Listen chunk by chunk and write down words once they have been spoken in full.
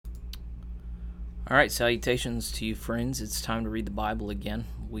All right, salutations to you, friends. It's time to read the Bible again.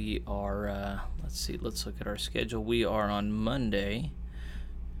 We are, let's look at our schedule. We are on Monday,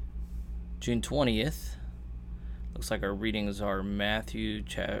 June 20th. Looks like our readings are Matthew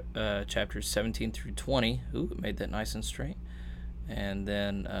chapters 17 through 20. Ooh, made that nice and straight. And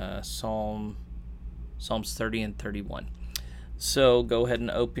then Psalms 30 and 31. So go ahead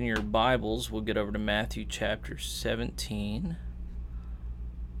and open your Bibles. We'll get over to Matthew chapter 17.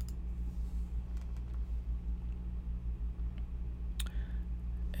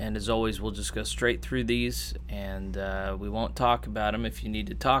 And as always, we'll just go straight through these, and we won't talk about them. If you need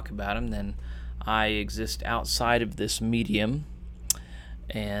to talk about them, then I exist outside of this medium,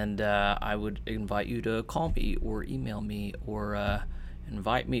 and I would invite you to call me or email me or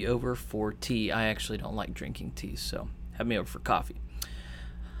invite me over for tea. I actually don't like drinking tea, so have me over for coffee.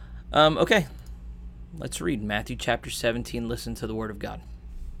 Okay, let's read Matthew chapter 17. Listen to the word of God.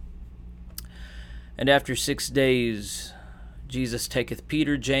 And after 6 days, Jesus taketh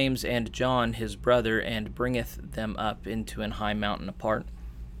Peter, James, and John his brother, and bringeth them up into an high mountain apart,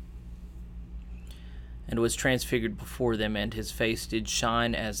 and was transfigured before them, and his face did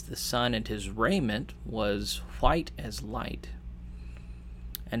shine as the sun, and his raiment was white as light.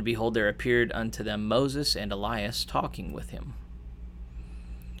 And behold, there appeared unto them Moses and Elias talking with him.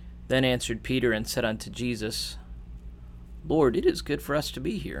 Then answered Peter and said unto Jesus, Lord, it is good for us to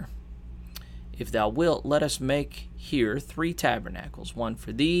be here. If thou wilt, let us make here 3 tabernacles, one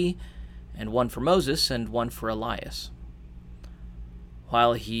for thee, and one for Moses, and one for Elias.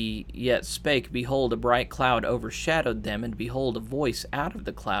 While he yet spake, behold, a bright cloud overshadowed them, and behold, a voice out of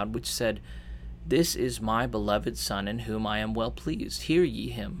the cloud, which said, This is my beloved Son, in whom I am well pleased. Hear ye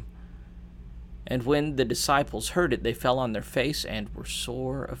him. And when the disciples heard it, they fell on their face, and were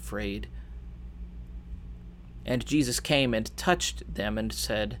sore afraid. And Jesus came and touched them, and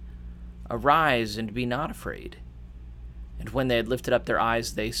said, Arise, and be not afraid. And when they had lifted up their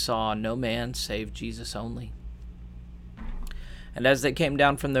eyes, they saw no man save Jesus only. And as they came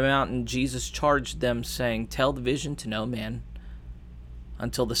down from the mountain, Jesus charged them, saying, Tell the vision to no man,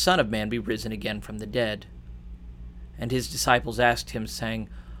 until the Son of Man be risen again from the dead. And his disciples asked him, saying,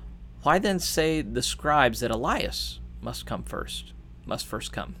 Why then say the scribes that Elias must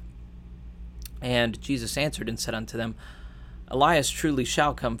first come? And Jesus answered and said unto them, Elias truly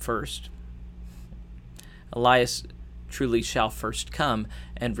shall come first. Elias truly shall first come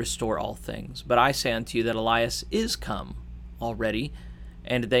and restore all things. But I say unto you that Elias is come already,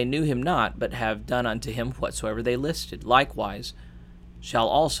 and they knew him not, but have done unto him whatsoever they listed. Likewise shall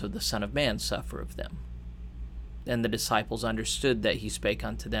also the Son of Man suffer of them. Then the disciples understood that he spake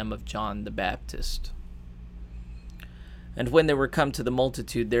unto them of John the Baptist. And when they were come to the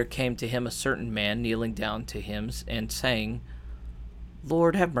multitude, there came to him a certain man, kneeling down to him, and saying,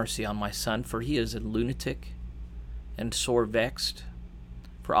 Lord, have mercy on my son, for he is a lunatic, and sore vexed.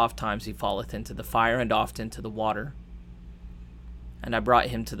 For oft times he falleth into the fire, and oft into the water. And I brought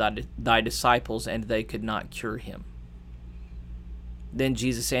him to thy disciples, and they could not cure him. Then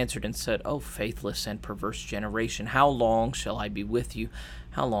Jesus answered and said, O faithless and perverse generation, how long shall I be with you?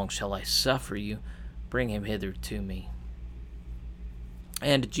 How long shall I suffer you? Bring him hither to me.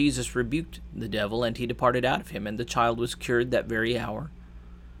 And Jesus rebuked the devil, and he departed out of him, and the child was cured that very hour.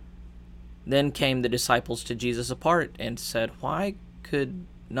 Then came the disciples to Jesus apart, and said, Why could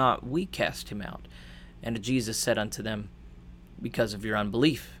not we cast him out? And Jesus said unto them, Because of your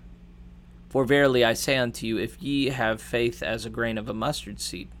unbelief. For verily I say unto you, if ye have faith as a grain of a mustard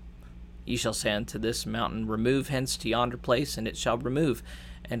seed, ye shall say unto this mountain, Remove hence to yonder place, and it shall remove,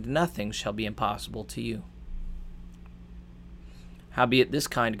 and nothing shall be impossible to you. Howbeit this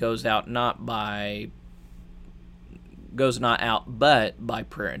kind goes not out but by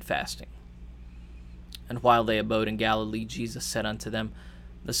prayer and fasting. And while they abode in Galilee, Jesus said unto them,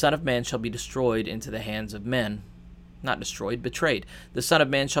 The Son of Man shall be destroyed into the hands of men. Not destroyed, betrayed. The Son of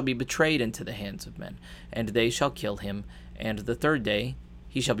Man shall be betrayed into the hands of men, and they shall kill him, and the 3rd day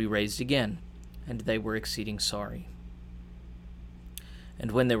he shall be raised again. And they were exceeding sorry.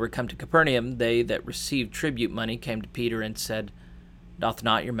 And when they were come to Capernaum, they that received tribute money came to Peter and said, Doth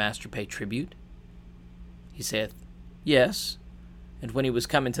not your master pay tribute? He saith, Yes. And when he was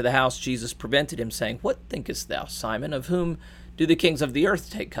come into the house, Jesus prevented him, saying, What thinkest thou, Simon? Of whom do the kings of the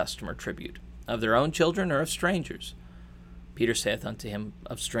earth take custom or tribute? Of their own children, or of strangers? Peter saith unto him,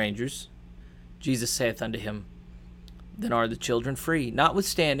 Of strangers. Jesus saith unto him, Then are the children free.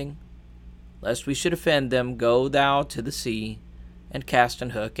 Notwithstanding, lest we should offend them, go thou to the sea, and cast an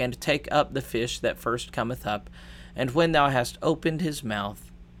hook, and take up the fish that first cometh up, and when thou hast opened his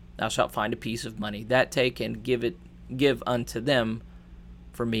mouth, thou shalt find a piece of money. That take and give unto them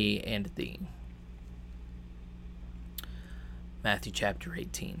for me and thee. Matthew chapter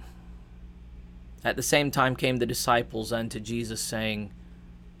 18. At the same time came the disciples unto Jesus, saying,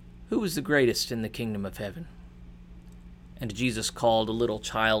 Who is the greatest in the kingdom of heaven? And Jesus called a little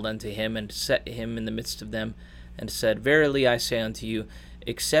child unto him, and set him in the midst of them, and said, Verily I say unto you,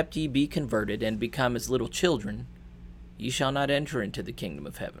 except ye be converted, and become as little children, ye shall not enter into the kingdom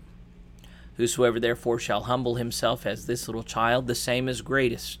of heaven. Whosoever therefore shall humble himself as this little child, the same is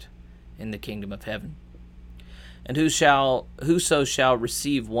greatest in the kingdom of heaven. And whoso shall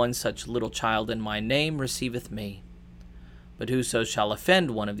receive one such little child in my name receiveth me. But whoso shall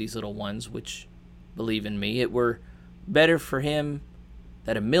offend one of these little ones which believe in me, it were better for him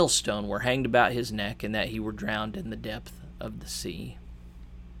that a millstone were hanged about his neck, and that he were drowned in the depth of the sea.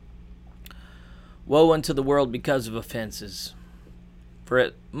 Woe unto the world because of offenses! For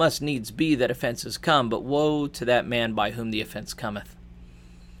it must needs be that offenses come, but woe to that man by whom the offense cometh.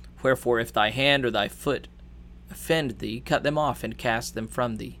 Wherefore if thy hand or thy foot offend thee, cut them off and cast them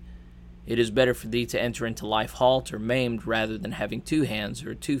from thee. It is better for thee to enter into life halt or maimed, rather than having 2 hands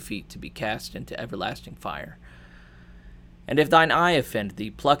or 2 feet to be cast into everlasting fire. And if thine eye offend thee,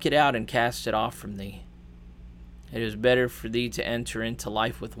 pluck it out and cast it off from thee. It is better for thee to enter into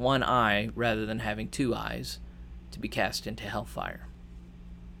life with 1 eye, rather than having 2 eyes, to be cast into hellfire.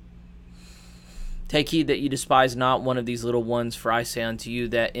 Take heed that ye despise not one of these little ones, for I say unto you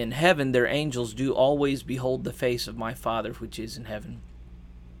that in heaven their angels do always behold the face of my Father which is in heaven.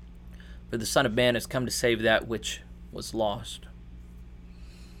 For the Son of Man is come to save that which was lost.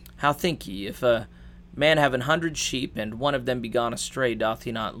 How think ye, if a man have 100 sheep, and one of them be gone astray, doth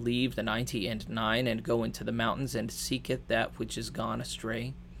he not leave the 99, and go into the mountains, and seeketh that which is gone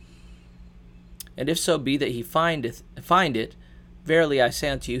astray? And if so be that he find it, verily I say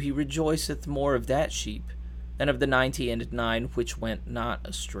unto you, he rejoiceth more of that sheep than of the 99 which went not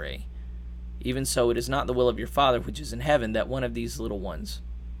astray. Even so, it is not the will of your Father which is in heaven that one of these little ones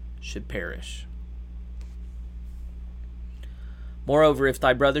should perish. Moreover, if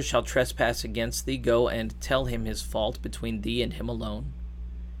thy brother shall trespass against thee, go and tell him his fault between thee and him alone.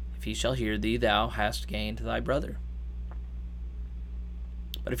 If he shall hear thee, thou hast gained thy brother.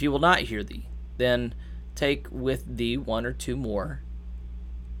 But if he will not hear thee, then take with thee 1 or 2 more,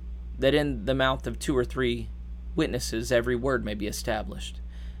 that in the mouth of 2 or 3 witnesses every word may be established.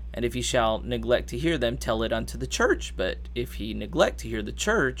 And if he shall neglect to hear them, tell it unto the church. But if he neglect to hear the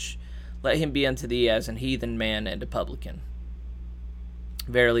church, let him be unto thee as an heathen man and a publican.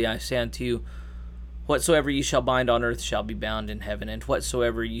 Verily I say unto you, whatsoever ye shall bind on earth shall be bound in heaven, and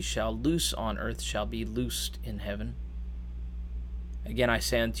whatsoever ye shall loose on earth shall be loosed in heaven. Again I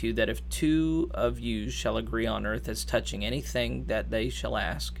say unto you, that if 2 of you shall agree on earth as touching anything that they shall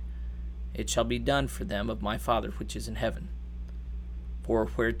ask, it shall be done for them of my Father which is in heaven. For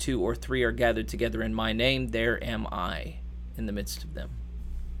where 2 or 3 are gathered together in my name, there am I in the midst of them.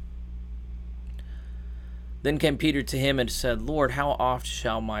 Then came Peter to him and said, Lord, how oft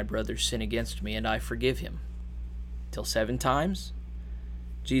shall my brother sin against me, and I forgive him? Till 7 times?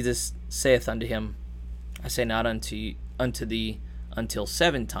 Jesus saith unto him, I say not unto thee until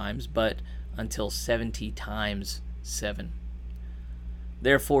 7 times, but until 70 times 7.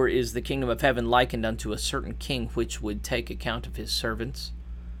 Therefore is the kingdom of heaven likened unto a certain king, which would take account of his servants.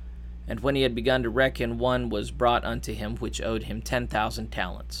 And when he had begun to reckon, one was brought unto him, which owed him 10,000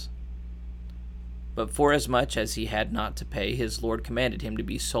 talents. But forasmuch as he had not to pay, his Lord commanded him to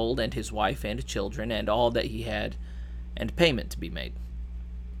be sold, and his wife and children, and all that he had, and payment to be made.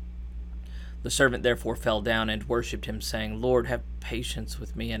 The servant therefore fell down and worshipped him, saying, Lord, have patience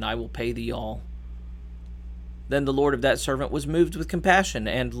with me, and I will pay thee all. Then the Lord of that servant was moved with compassion,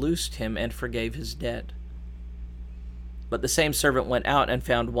 and loosed him, and forgave his debt. But the same servant went out, and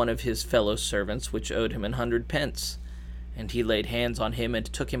found one of his fellow servants, which owed him 100 pence. And he laid hands on him, and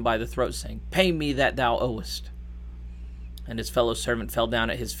took him by the throat, saying, Pay me that thou owest. And his fellow servant fell down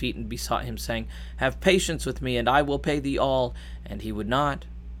at his feet, and besought him, saying, Have patience with me, and I will pay thee all. And he would not,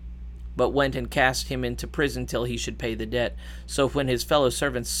 but went and cast him into prison till he should pay the debt. So when his fellow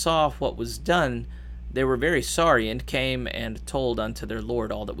servants saw what was done, they were very sorry, and came and told unto their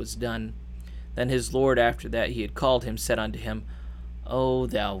Lord all that was done. Then his Lord, after that he had called him, said unto him, O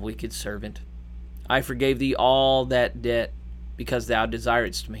thou wicked servant, I forgave thee all that debt, because thou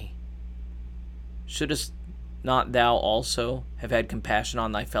desiredst me. Shouldest not thou also have had compassion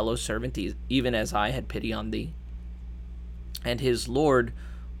on thy fellow servant, even as I had pity on thee? And his Lord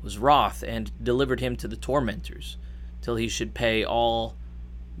was wroth, and delivered him to the tormentors, till he should pay all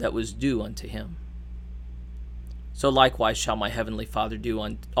that was due unto him. So likewise shall my heavenly Father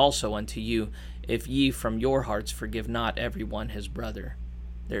do also unto you, if ye from your hearts forgive not every one his brother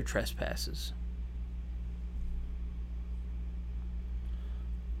their trespasses.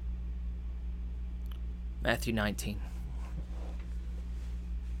 Matthew 19.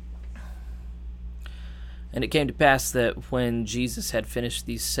 And it came to pass that when Jesus had finished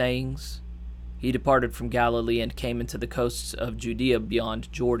these sayings, he departed from Galilee and came into the coasts of Judea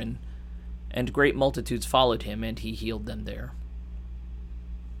beyond Jordan, and great multitudes followed him, and he healed them there.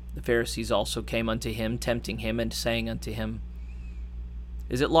 The Pharisees also came unto him, tempting him, and saying unto him,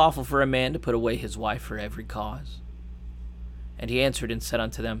 Is it lawful for a man to put away his wife for every cause? And he answered and said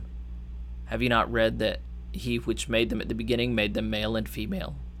unto them, Have ye not read that he which made them at the beginning made them male and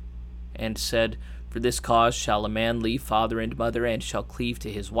female? And said, For this cause shall a man leave father and mother, and shall cleave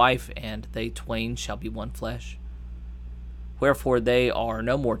to his wife, and they twain shall be one flesh. Wherefore they are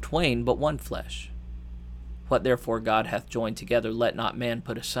no more twain, but one flesh. What therefore God hath joined together, let not man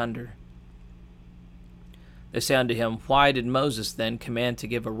put asunder. They say unto him, Why did Moses then command to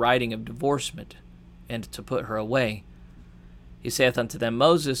give a writing of divorcement, and to put her away? He saith unto them,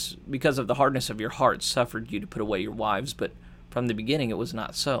 Moses, because of the hardness of your hearts, suffered you to put away your wives, but from the beginning it was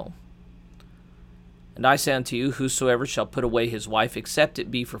not so. And I say unto you, whosoever shall put away his wife, except it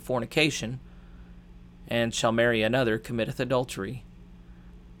be for fornication, and shall marry another, committeth adultery.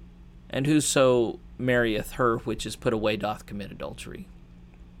 And whoso marrieth her which is put away doth commit adultery.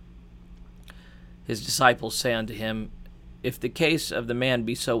 His disciples say unto him, If the case of the man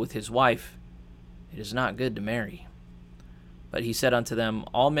be so with his wife, it is not good to marry. But he said unto them,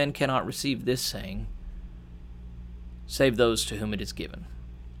 All men cannot receive this saying, save those to whom it is given.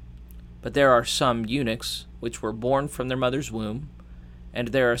 But there are some eunuchs which were born from their mother's womb, and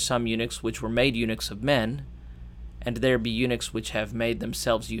there are some eunuchs which were made eunuchs of men, and there be eunuchs which have made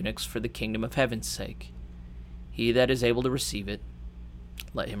themselves eunuchs for the kingdom of heaven's sake. He that is able to receive it,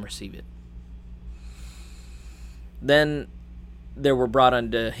 let him receive it. Then there were brought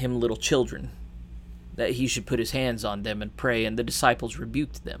unto him little children, that he should put his hands on them and pray, and the disciples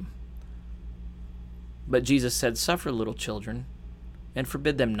rebuked them. But Jesus said, Suffer little children, and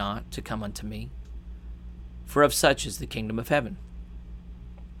forbid them not to come unto me, for of such is the kingdom of heaven.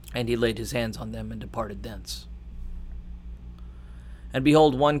 And he laid his hands on them and departed thence. And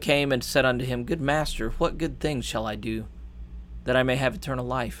behold, one came and said unto him, Good master, what good things shall I do, that I may have eternal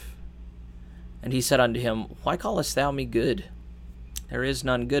life? And he said unto him, Why callest thou me good? There is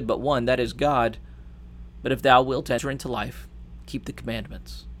none good but one, that is God. But if thou wilt enter into life, keep the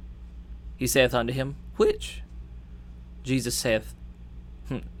commandments. He saith unto him, Which? Jesus said,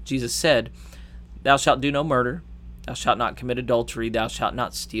 Thou shalt do no murder, thou shalt not commit adultery, thou shalt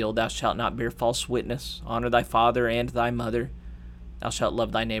not steal, thou shalt not bear false witness, honor thy father and thy mother, thou shalt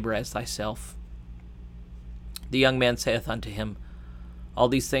love thy neighbor as thyself. The young man saith unto him, All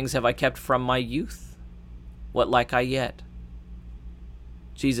these things have I kept from my youth. What lack I yet?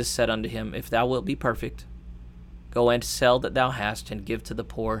 Jesus said unto him, If thou wilt be perfect, go and sell that thou hast, and give to the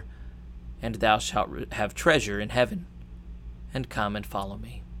poor, and thou shalt have treasure in heaven, and come and follow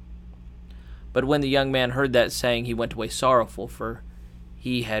me. But when the young man heard that saying, he went away sorrowful, for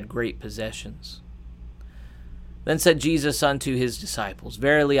he had great possessions. Then said Jesus unto his disciples,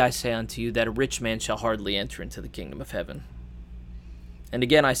 Verily I say unto you, that a rich man shall hardly enter into the kingdom of heaven. And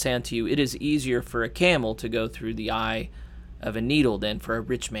again I say unto you, it is easier for a camel to go through the eye of a needle than for a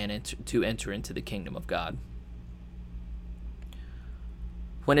rich man to enter into the kingdom of God.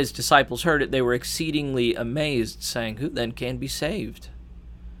 When his disciples heard it, they were exceedingly amazed, saying, Who then can be saved?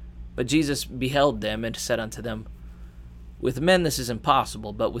 But Jesus beheld them, and said unto them, With men this is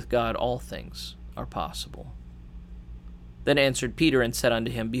impossible, but with God all things are possible. Then answered Peter, and said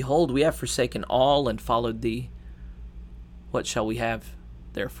unto him, Behold, we have forsaken all, and followed thee. What shall we have,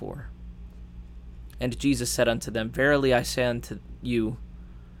 therefore? And Jesus said unto them, Verily I say unto you,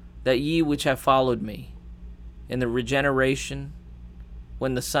 that ye which have followed me, in the regeneration,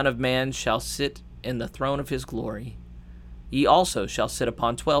 when the Son of Man shall sit in the throne of his glory, ye also shall sit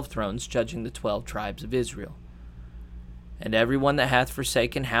upon 12 thrones, judging the 12 tribes of Israel. And every one that hath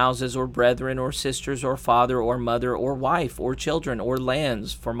forsaken houses, or brethren, or sisters, or father, or mother, or wife, or children, or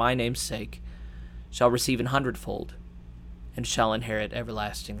lands, for my name's sake, shall receive 100-fold, and shall inherit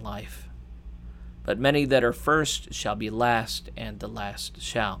everlasting life. But many that are first shall be last, and the last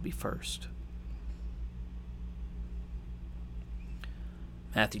shall be first.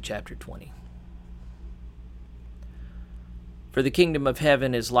 Matthew chapter 20. For the kingdom of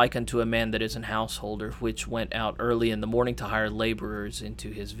heaven is like unto a man that is an householder, which went out early in the morning to hire laborers into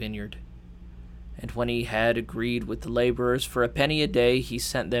his vineyard. And when he had agreed with the laborers for a penny a day, he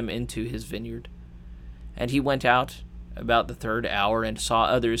sent them into his vineyard. And he went out about the 3rd hour, and saw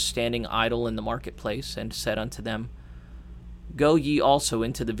others standing idle in the marketplace, and said unto them, Go ye also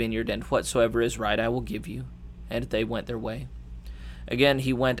into the vineyard, and whatsoever is right I will give you. And they went their way. Again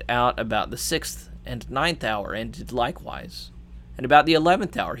he went out about the 6th and 9th hour, and did likewise. And about the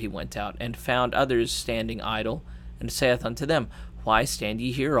 11th hour he went out, and found others standing idle, and saith unto them, Why stand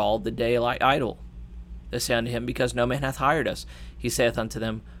ye here all the day idle? They say unto him, Because no man hath hired us. He saith unto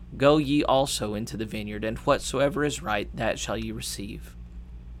them, Go ye also into the vineyard, and whatsoever is right, that shall ye receive.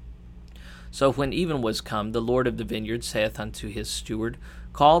 So when even was come, the Lord of the vineyard saith unto his steward,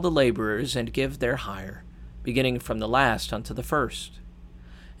 Call the laborers, and give their hire, beginning from the last unto the first.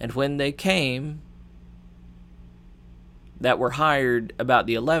 And when they came that were hired about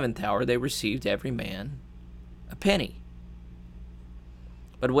the 11th hour, they received every man a penny.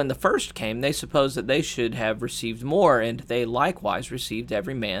 But when the first came, they supposed that they should have received more, and they likewise received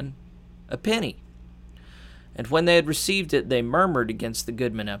every man a penny. And when they had received it, they murmured against the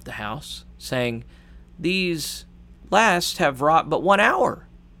goodman of the house, saying, These last have wrought but 1 hour,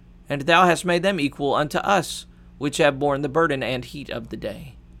 and thou hast made them equal unto us, which have borne the burden and heat of the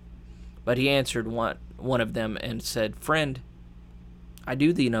day. But he answered one of them, and said, Friend, I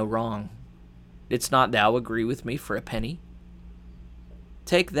do thee no wrong. Didst not thou agree with me for a penny?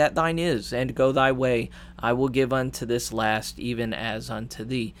 Take that thine is, and go thy way. I will give unto this last even as unto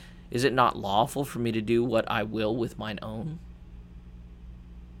thee. Is it not lawful for me to do what I will with mine own?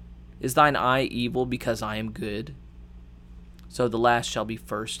 Is thine eye evil because I am good? So the last shall be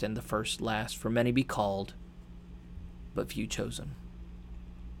first, and the first last, for many be called, but few chosen.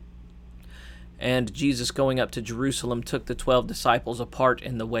 And Jesus, going up to Jerusalem, took the 12 disciples apart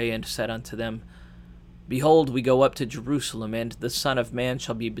in the way, and said unto them, Behold, we go up to Jerusalem, and the Son of Man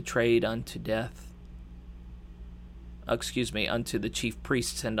shall be betrayed unto death. Unto the chief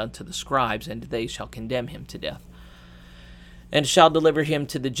priests and unto the scribes, and they shall condemn him to death, and shall deliver him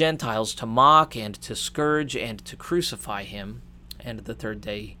to the Gentiles to mock, and to scourge, and to crucify him, and the third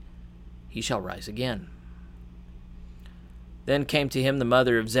day he shall rise again. Then came to him the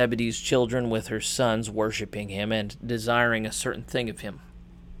mother of Zebedee's children with her sons, worshipping him, and desiring a certain thing of him.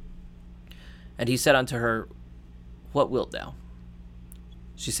 And he said unto her, What wilt thou?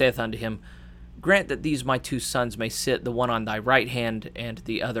 She saith unto him, Grant that these my 2 sons may sit, the one on thy right hand, and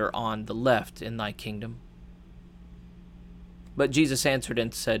the other on the left, in thy kingdom. But Jesus answered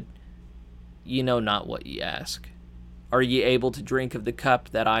and said, Ye know not what ye ask. Are ye able to drink of the cup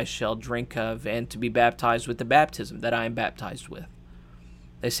that I shall drink of, and to be baptized with the baptism that I am baptized with?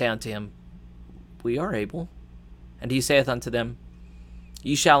 They say unto him, We are able. And he saith unto them,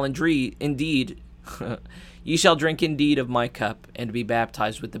 Ye shall ye shall drink indeed of my cup, and be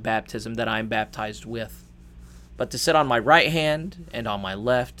baptized with the baptism that I am baptized with. But to sit on my right hand and on my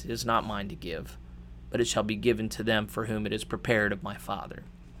left is not mine to give, but it shall be given to them for whom it is prepared of my Father.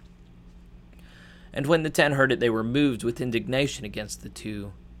 And when the 10 heard it, they were moved with indignation against the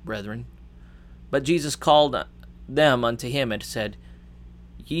 2 brethren. But Jesus called them unto him, and said,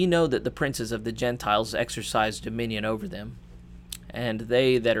 Ye know that the princes of the Gentiles exercise dominion over them, and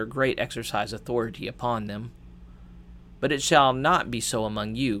they that are great exercise authority upon them. But it shall not be so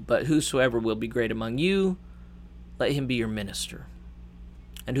among you, but whosoever will be great among you, let him be your minister.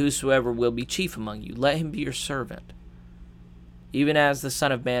 And whosoever will be chief among you, let him be your servant. Even as the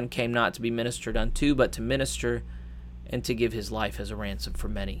Son of Man came not to be ministered unto, but to minister, and to give his life as a ransom for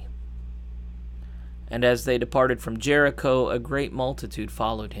many. And as they departed from Jericho, a great multitude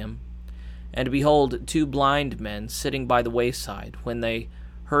followed him. And behold, 2 blind men sitting by the wayside, when they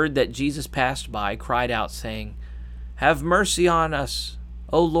heard that Jesus passed by, cried out, saying, Have mercy on us,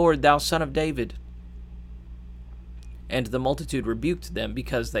 O Lord, thou Son of David. And the multitude rebuked them,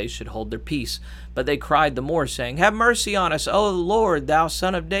 because they should hold their peace. But they cried the more, saying, Have mercy on us, O Lord, thou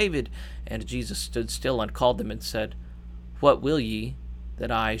Son of David. And Jesus stood still and called them, and said, What will ye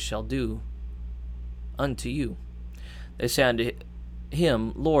that I shall do unto you? They say unto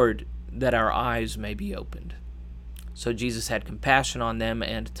him, Lord, that our eyes may be opened. So Jesus had compassion on them,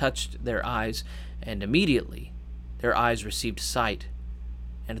 and touched their eyes, and immediately their eyes received sight,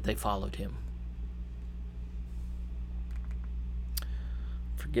 and they followed him.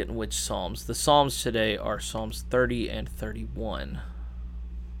 Forgetting which Psalms. The Psalms today are Psalms 30 and 31.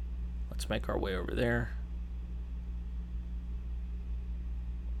 Let's make our way over there.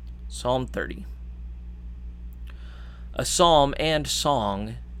 Psalm 30. A psalm and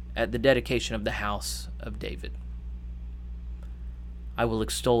song at the dedication of the house of David. I will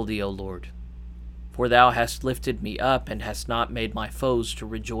extol thee, O Lord, for thou hast lifted me up, and hast not made my foes to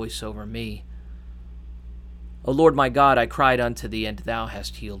rejoice over me. O Lord my God, I cried unto thee, and thou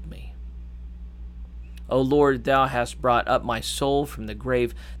hast healed me. O Lord, thou hast brought up my soul from the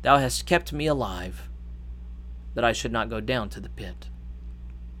grave. Thou hast kept me alive, that I should not go down to the pit.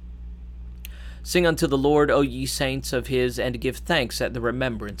 Sing unto the Lord, O ye saints of his, and give thanks at the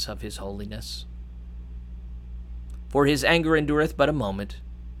remembrance of his holiness. For his anger endureth but a moment,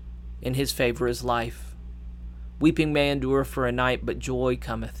 in his favor is life. Weeping may endure for a night, but joy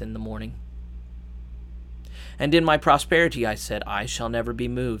cometh in the morning. And in my prosperity I said, I shall never be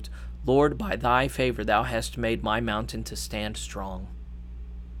moved. Lord, by thy favor thou hast made my mountain to stand strong.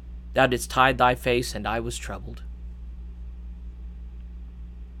 Thou didst hide thy face, and I was troubled.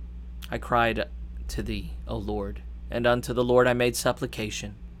 I cried to thee, O Lord, and unto the Lord I made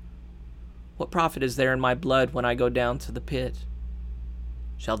supplication. What profit is there in my blood when I go down to the pit?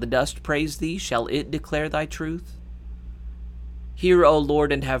 Shall the dust praise thee? Shall it declare thy truth? Hear, O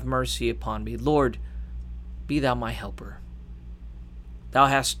Lord, and have mercy upon me. Lord, be thou my helper. Thou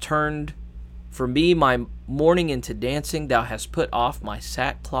hast turned for me my mourning into dancing. Thou hast put off my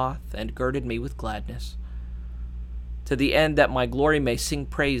sackcloth and girded me with gladness, to the end that my glory may sing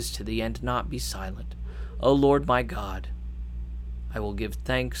praise to thee and not be silent. O Lord my God, I will give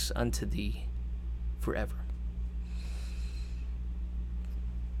thanks unto thee forever.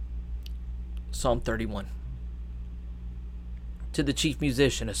 Psalm 31. To the chief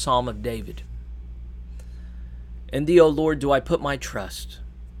musician, a psalm of David. In thee, O Lord, do I put my trust.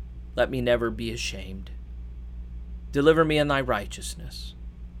 Let me never be ashamed. Deliver me in thy righteousness.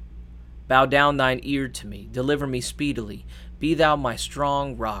 Bow down thine ear to me. Deliver me speedily. Be thou my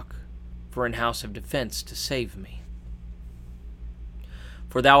strong rock, for an house of defense to save me.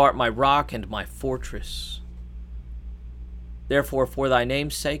 For thou art my rock and my fortress. Therefore, for thy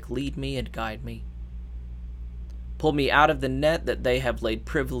name's sake, lead me and guide me. Pull me out of the net that they have laid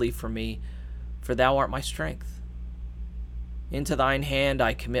privily for me, for thou art my strength. Into thine hand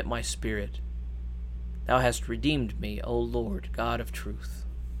I commit my spirit. Thou hast redeemed me, O Lord, God of truth.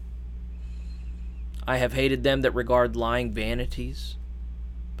 I have hated them that regard lying vanities,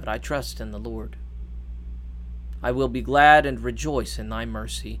 but I trust in the Lord. I will be glad and rejoice in thy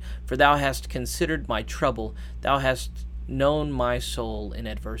mercy, for thou hast considered my trouble. Thou hast known my soul in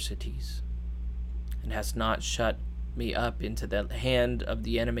adversities, and hast not shut me up into the hand of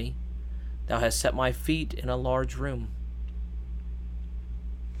the enemy. Thou hast set my feet in a large room.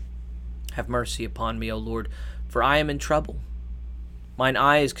 Have mercy upon me, O Lord, for I am in trouble. Mine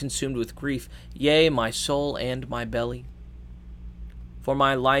eye is consumed with grief, yea, my soul and my belly. For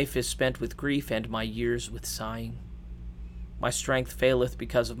my life is spent with grief, and my years with sighing. My strength faileth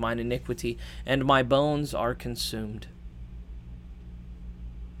because of mine iniquity, and my bones are consumed.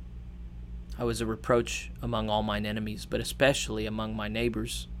 I was a reproach among all mine enemies, but especially among my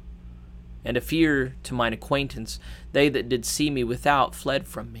neighbors, and a fear to mine acquaintance. They that did see me without fled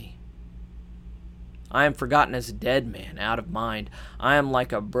from me. I am forgotten as a dead man, out of mind. I am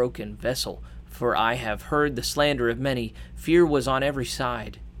like a broken vessel, for I have heard the slander of many. Fear was on every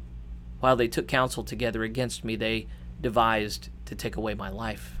side. While they took counsel together against me, they devised to take away my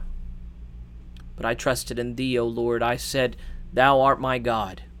life. But I trusted in thee, O Lord. I said, thou art my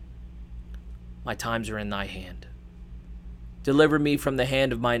God. My times are in thy hand. Deliver me from the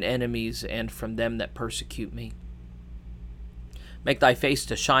hand of mine enemies and from them that persecute me. Make thy face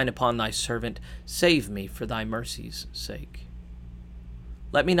to shine upon thy servant. Save me for thy mercy's sake.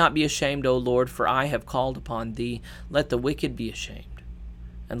 Let me not be ashamed, O Lord, for I have called upon thee. Let the wicked be ashamed,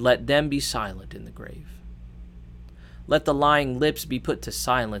 and let them be silent in the grave. Let the lying lips be put to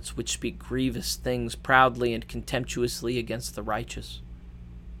silence, which speak grievous things proudly and contemptuously against the righteous.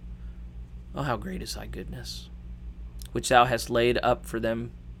 Oh, how great is thy goodness, which thou hast laid up for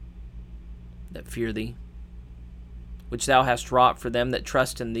them that fear thee, which thou hast wrought for them that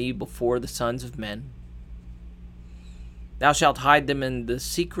trust in thee before the sons of men. Thou shalt hide them in the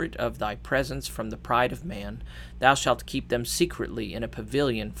secret of thy presence from the pride of man. Thou shalt keep them secretly in a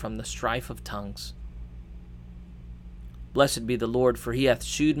pavilion from the strife of tongues. Blessed be the Lord, for he hath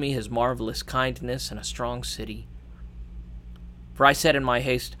shewed me his marvelous kindness in a strong city. For I said in my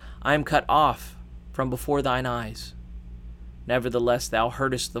haste, I am cut off from before thine eyes. Nevertheless thou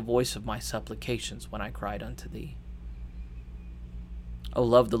heardest the voice of my supplications when I cried unto thee. O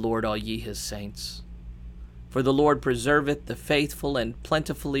love the Lord, all ye his saints. For the Lord preserveth the faithful, and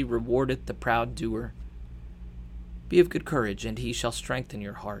plentifully rewardeth the proud doer. Be of good courage, and he shall strengthen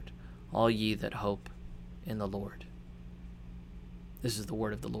your heart, all ye that hope in the Lord. This is the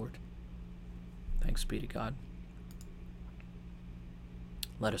word of the Lord. Thanks be to God.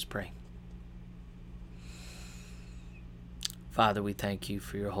 Let us pray. Father, we thank you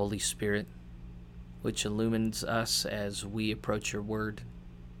for your Holy Spirit, which illumines us as we approach your word.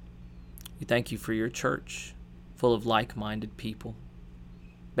 We thank you for your church, full of like-minded people,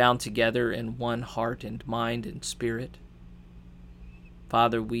 bound together in one heart and mind and spirit.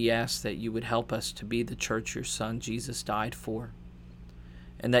 Father, we ask that you would help us to be the church your Son Jesus died for,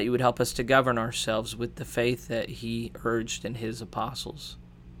 and that you would help us to govern ourselves with the faith that he urged in his apostles.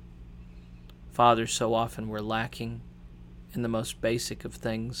 Father, so often we're lacking in the most basic of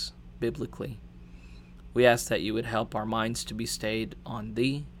things biblically. We ask that you would help our minds to be stayed on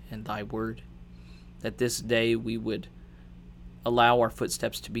thee and thy word, that this day we would allow our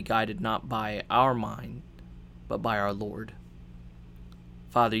footsteps to be guided not by our mind, but by our Lord.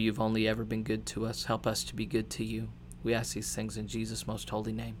 Father, you've only ever been good to us. Help us to be good to you. We ask these things in Jesus' most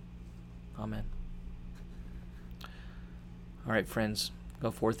holy name. Amen. All right, friends,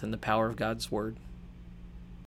 go forth in the power of God's word.